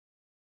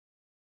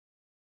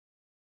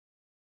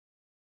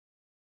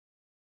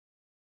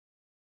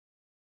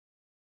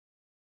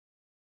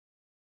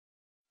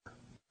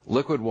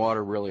Liquid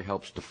water really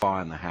helps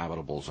define the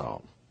habitable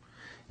zone.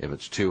 If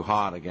it's too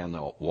hot, again,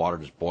 the water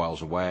just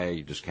boils away.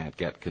 You just can't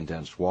get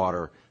condensed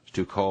water. It's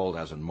too cold,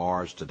 as in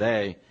Mars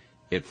today,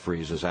 it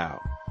freezes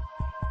out.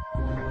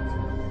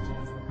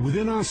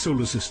 Within our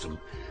solar system,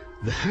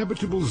 the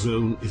habitable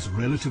zone is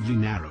relatively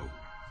narrow,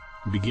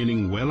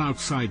 beginning well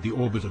outside the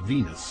orbit of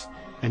Venus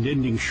and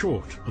ending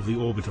short of the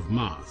orbit of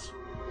Mars.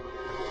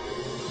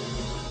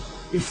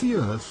 If the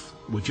Earth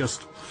were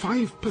just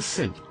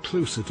 5%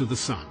 closer to the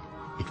Sun,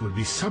 it would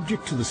be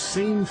subject to the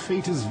same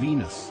fate as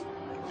Venus,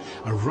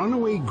 a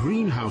runaway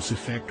greenhouse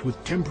effect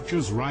with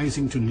temperatures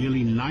rising to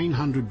nearly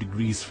 900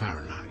 degrees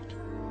Fahrenheit.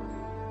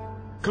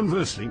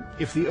 Conversely,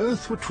 if the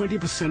Earth were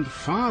 20%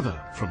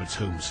 farther from its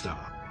home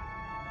star,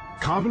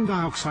 carbon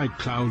dioxide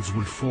clouds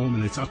would form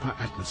in its upper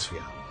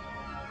atmosphere,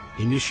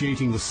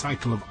 initiating the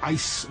cycle of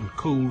ice and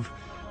cold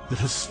that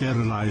has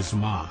sterilized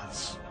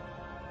Mars.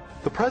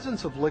 The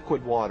presence of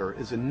liquid water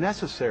is a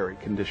necessary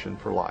condition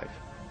for life,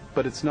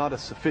 but it's not a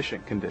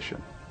sufficient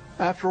condition.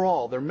 After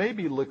all, there may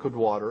be liquid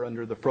water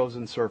under the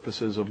frozen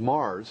surfaces of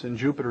Mars and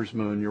Jupiter's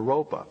moon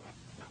Europa,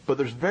 but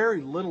there's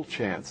very little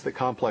chance that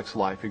complex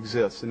life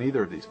exists in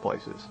either of these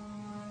places.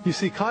 You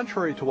see,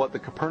 contrary to what the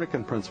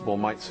Copernican principle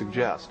might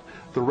suggest,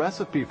 the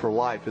recipe for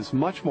life is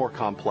much more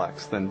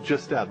complex than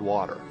just add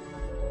water.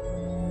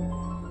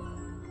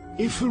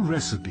 If a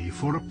recipe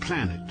for a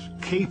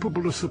planet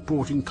capable of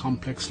supporting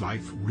complex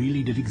life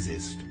really did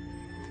exist,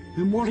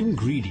 then what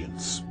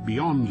ingredients,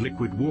 beyond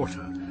liquid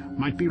water,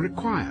 might be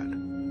required?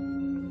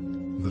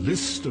 The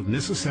list of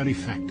necessary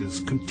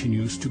factors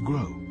continues to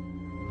grow.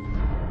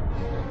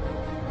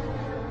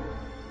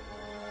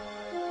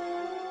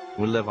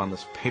 We live on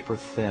this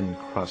paper-thin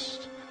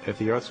crust. If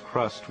the Earth's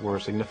crust were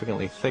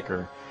significantly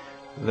thicker,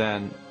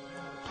 then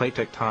plate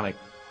tectonic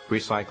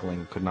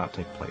recycling could not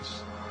take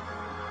place.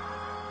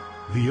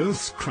 The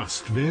Earth's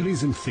crust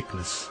varies in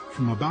thickness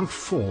from about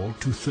 4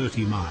 to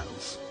 30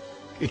 miles.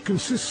 It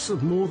consists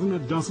of more than a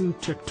dozen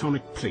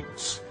tectonic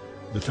plates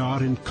that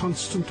are in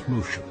constant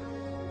motion.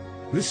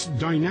 This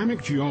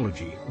dynamic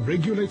geology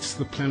regulates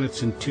the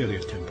planet's interior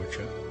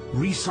temperature,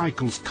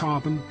 recycles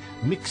carbon,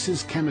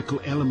 mixes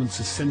chemical elements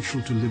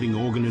essential to living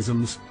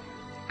organisms,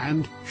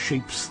 and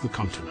shapes the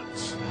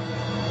continents.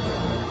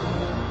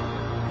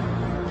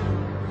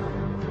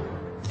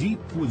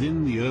 Deep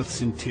within the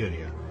Earth's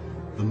interior,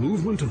 the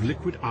movement of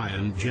liquid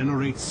iron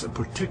generates a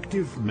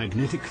protective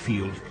magnetic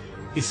field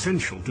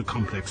essential to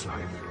complex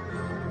life.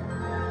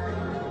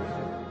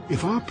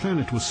 If our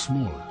planet was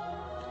smaller,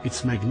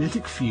 its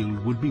magnetic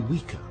field would be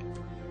weaker,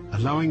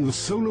 allowing the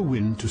solar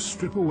wind to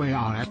strip away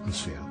our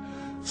atmosphere,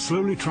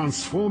 slowly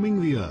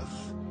transforming the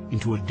Earth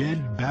into a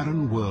dead,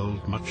 barren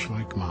world much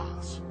like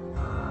Mars.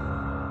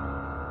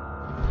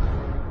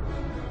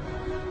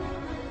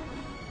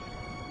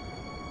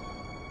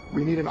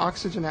 We need an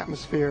oxygen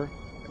atmosphere,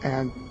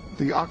 and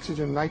the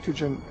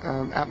oxygen-nitrogen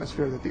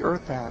atmosphere that the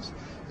Earth has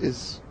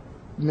is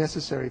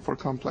necessary for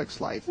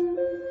complex life.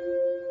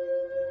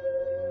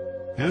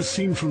 As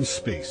seen from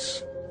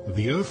space,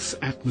 the Earth's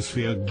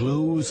atmosphere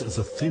glows as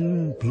a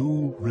thin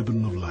blue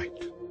ribbon of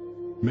light.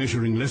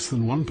 Measuring less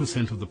than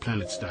 1% of the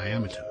planet's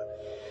diameter,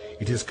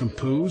 it is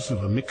composed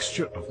of a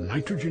mixture of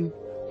nitrogen,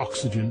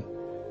 oxygen,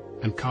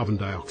 and carbon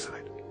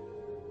dioxide.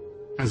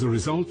 As a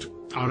result,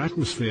 our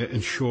atmosphere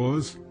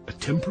ensures a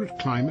temperate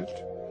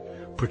climate,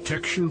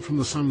 protection from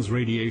the sun's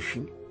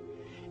radiation,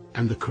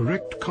 and the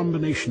correct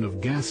combination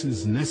of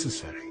gases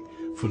necessary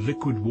for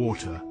liquid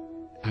water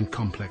and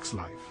complex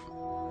life.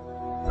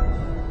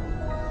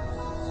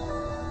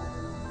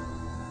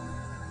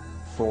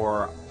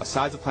 For a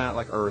size of planet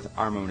like Earth,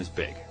 our moon is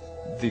big.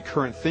 The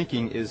current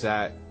thinking is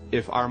that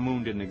if our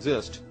moon didn't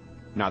exist,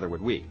 neither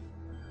would we.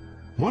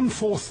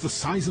 1/4 the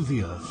size of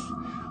the Earth,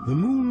 the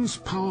moon's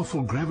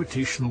powerful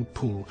gravitational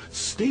pull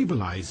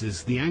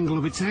stabilizes the angle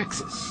of its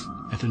axis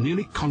at a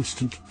nearly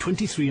constant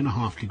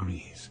 23.5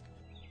 degrees.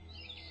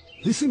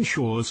 This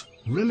ensures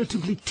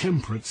relatively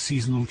temperate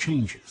seasonal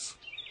changes,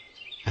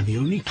 and the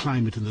only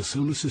climate in the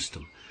solar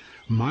system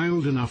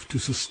mild enough to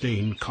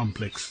sustain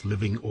complex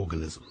living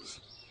organisms.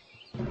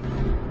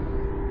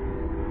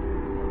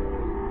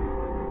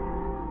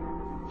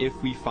 If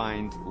we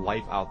find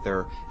life out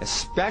there,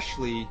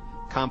 especially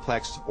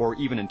complex or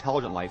even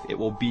intelligent life, it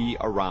will be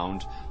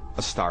around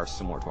a star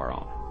similar to our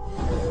own.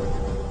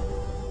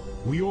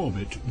 We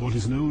orbit what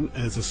is known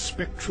as a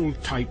spectral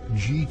type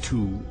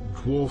G2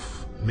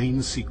 dwarf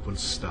main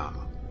sequence star.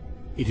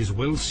 It is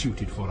well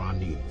suited for our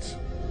needs.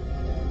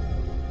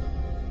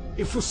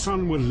 If the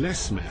Sun were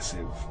less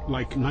massive,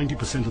 like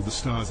 90% of the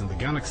stars in the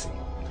galaxy,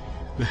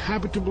 the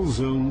habitable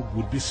zone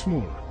would be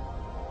smaller.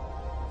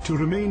 To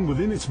remain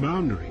within its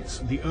boundaries,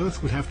 the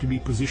Earth would have to be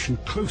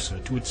positioned closer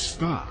to its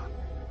star.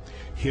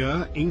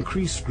 Here,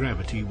 increased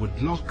gravity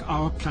would lock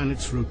our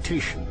planet's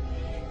rotation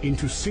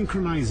into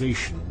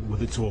synchronization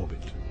with its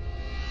orbit.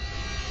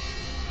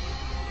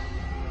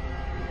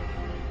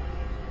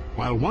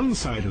 While one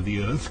side of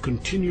the Earth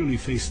continually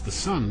faced the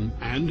Sun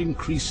and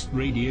increased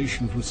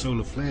radiation from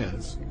solar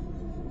flares,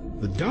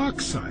 the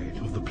dark side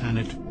of the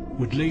planet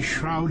would lay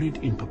shrouded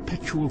in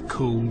perpetual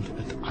cold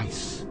and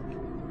ice.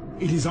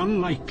 It is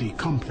unlikely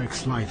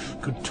complex life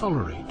could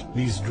tolerate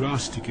these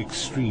drastic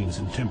extremes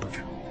in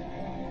temperature.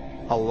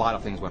 A lot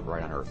of things went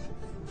right on Earth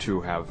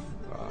to have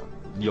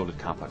yielded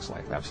complex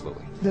life,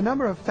 absolutely. The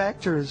number of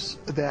factors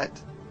that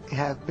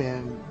have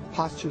been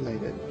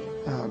postulated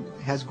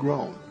has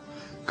grown.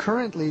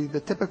 Currently,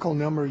 the typical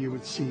number you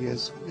would see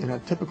is, in a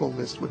typical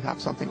list, would have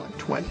something like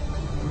 20.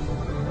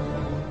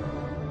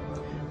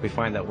 We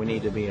find that we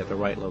need to be at the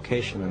right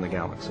location in the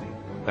galaxy,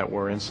 that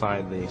we're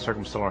inside the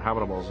circumstellar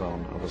habitable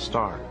zone of a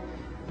star,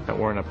 that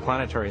we're in a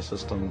planetary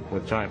system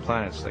with giant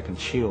planets that can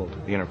shield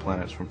the inner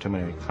planets from too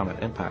many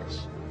comet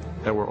impacts,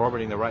 that we're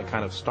orbiting the right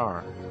kind of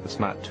star that's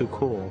not too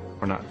cool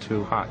or not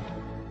too hot,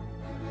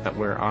 that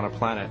we're on a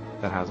planet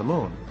that has a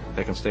moon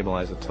that can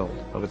stabilize the tilt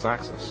of its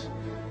axis,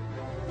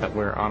 that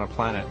we're on a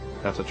planet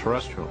that's a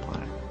terrestrial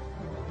planet,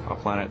 a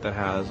planet that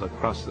has a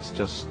crust that's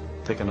just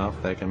thick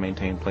enough that it can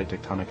maintain plate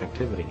tectonic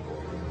activity,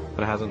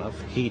 that has enough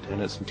heat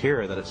in its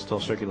interior that it's still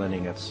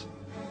circulating its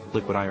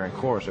liquid iron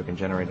core so it can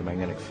generate a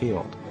magnetic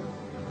field,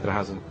 that it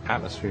has an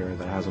atmosphere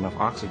that has enough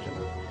oxygen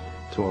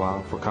to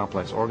allow for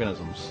complex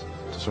organisms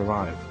to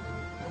survive,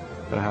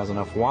 that it has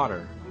enough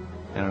water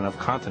and enough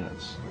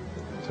continents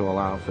to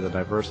allow for the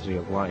diversity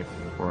of life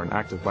or an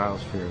active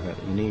biosphere that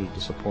you need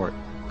to support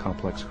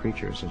complex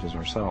creatures such as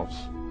ourselves.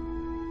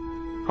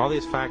 All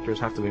these factors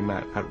have to be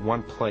met at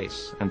one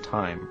place and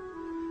time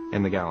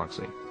in the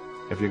galaxy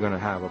if you're going to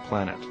have a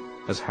planet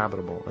as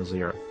habitable as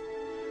the Earth,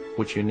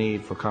 which you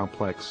need for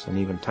complex and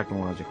even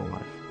technological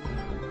life.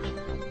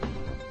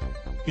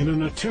 In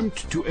an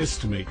attempt to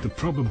estimate the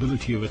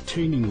probability of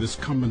attaining this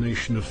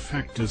combination of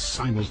factors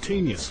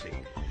simultaneously,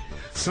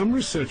 some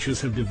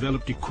researchers have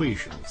developed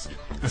equations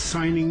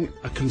assigning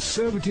a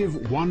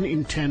conservative 1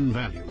 in 10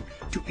 value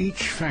to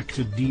each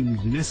factor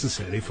deemed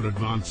necessary for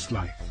advanced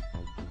life.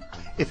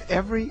 If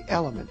every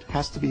element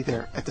has to be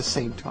there at the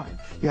same time,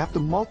 you have to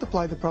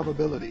multiply the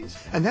probabilities,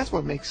 and that's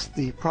what makes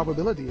the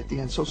probability at the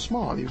end so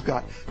small. You've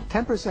got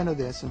 10% of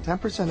this and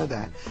 10% of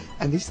that,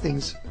 and these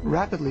things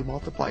rapidly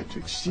multiply to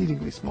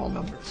exceedingly small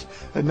numbers.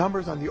 The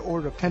numbers on the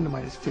order of 10 to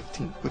minus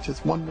 15, which is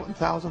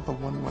 1/1000th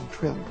of 1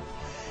 trillion.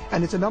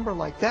 And it's a number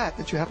like that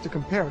that you have to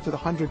compare to the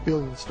 100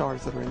 billion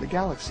stars that are in the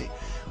galaxy.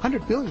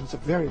 100 billion is a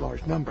very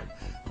large number,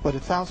 but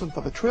 1,000th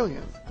of a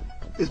trillionth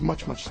is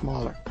much, much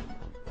smaller.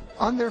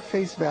 On their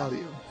face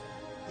value,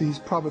 these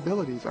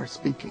probabilities are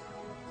speaking.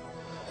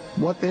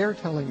 What they're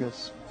telling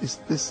us is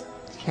this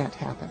can't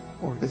happen,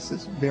 or this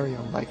is very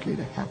unlikely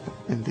to happen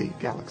in the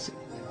galaxy.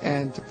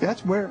 And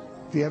that's where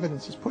the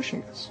evidence is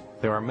pushing us.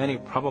 There are many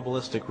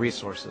probabilistic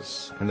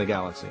resources in the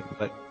galaxy,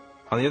 but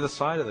on the other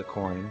side of the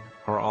coin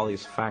are all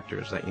these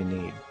factors that you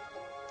need.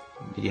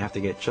 You have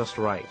to get just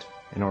right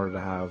in order to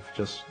have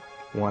just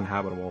one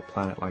habitable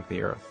planet like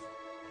the Earth.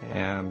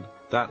 And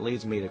that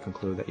leads me to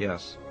conclude that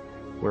yes,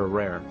 we're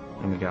rare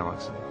in the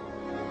galaxy.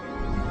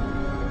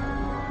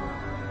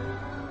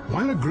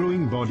 While a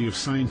growing body of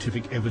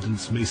scientific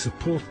evidence may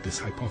support this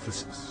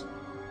hypothesis,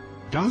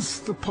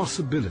 does the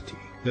possibility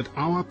that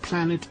our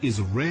planet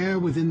is rare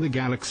within the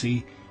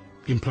galaxy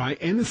imply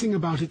anything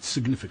about its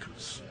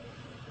significance?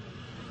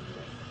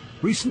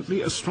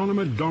 Recently,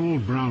 astronomer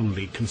Donald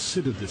Brownlee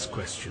considered this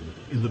question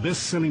in the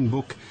best-selling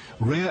book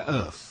Rare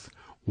Earth: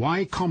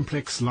 Why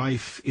Complex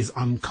Life is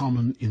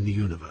Uncommon in the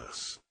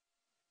Universe.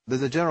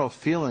 There's a general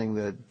feeling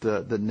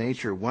that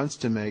nature wants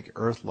to make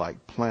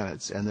Earth-like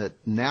planets, and that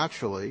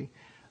naturally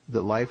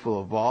that life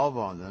will evolve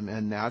on them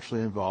and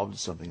naturally evolve to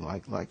something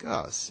like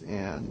us.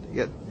 And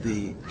yet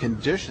the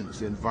conditions,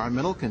 the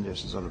environmental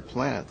conditions on the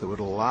planet that would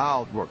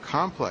allow more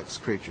complex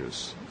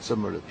creatures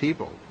similar to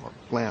people or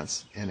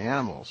plants and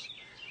animals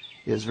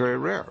is very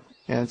rare.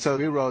 And so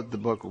we wrote the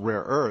book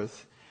Rare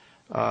Earth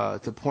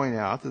to point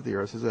out that the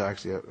Earth is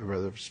actually a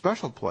rather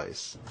special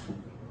place.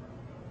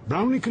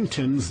 Brownlee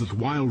contends that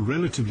while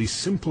relatively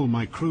simple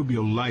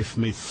microbial life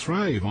may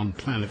thrive on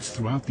planets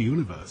throughout the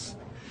universe,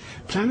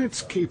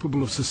 planets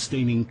capable of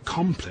sustaining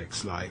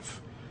complex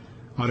life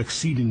are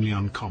exceedingly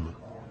uncommon.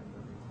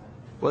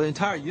 Well, the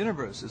entire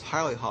universe is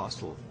highly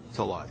hostile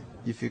to life.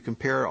 If you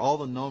compare all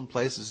the known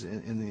places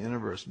in the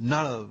universe,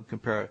 none of them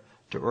compare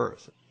to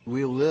Earth.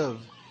 We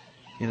live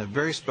in a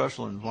very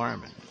special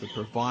environment that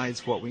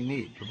provides what we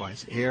need,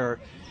 provides air,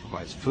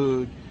 provides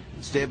food,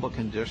 stable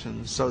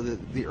conditions, so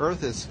that the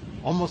Earth is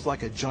almost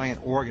like a giant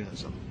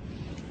organism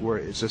where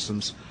its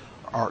systems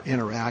are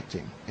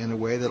interacting in a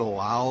way that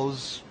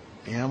allows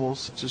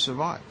animals to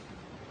survive.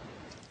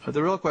 But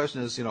the real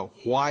question is,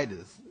 why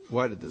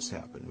did this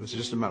happen? Was it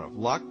just a matter of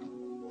luck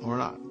or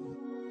not?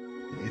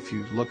 If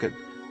you look at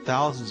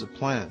thousands of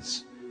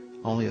planets,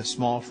 only a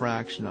small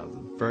fraction of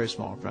them, very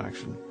small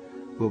fraction,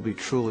 will be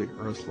truly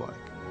Earth-like.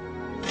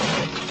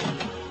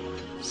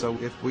 So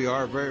if we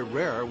are very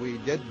rare, we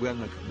did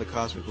win the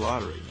cosmic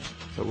lottery.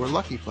 So we're a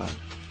lucky planet.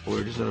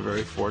 We're just in a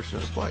very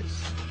fortunate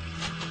place.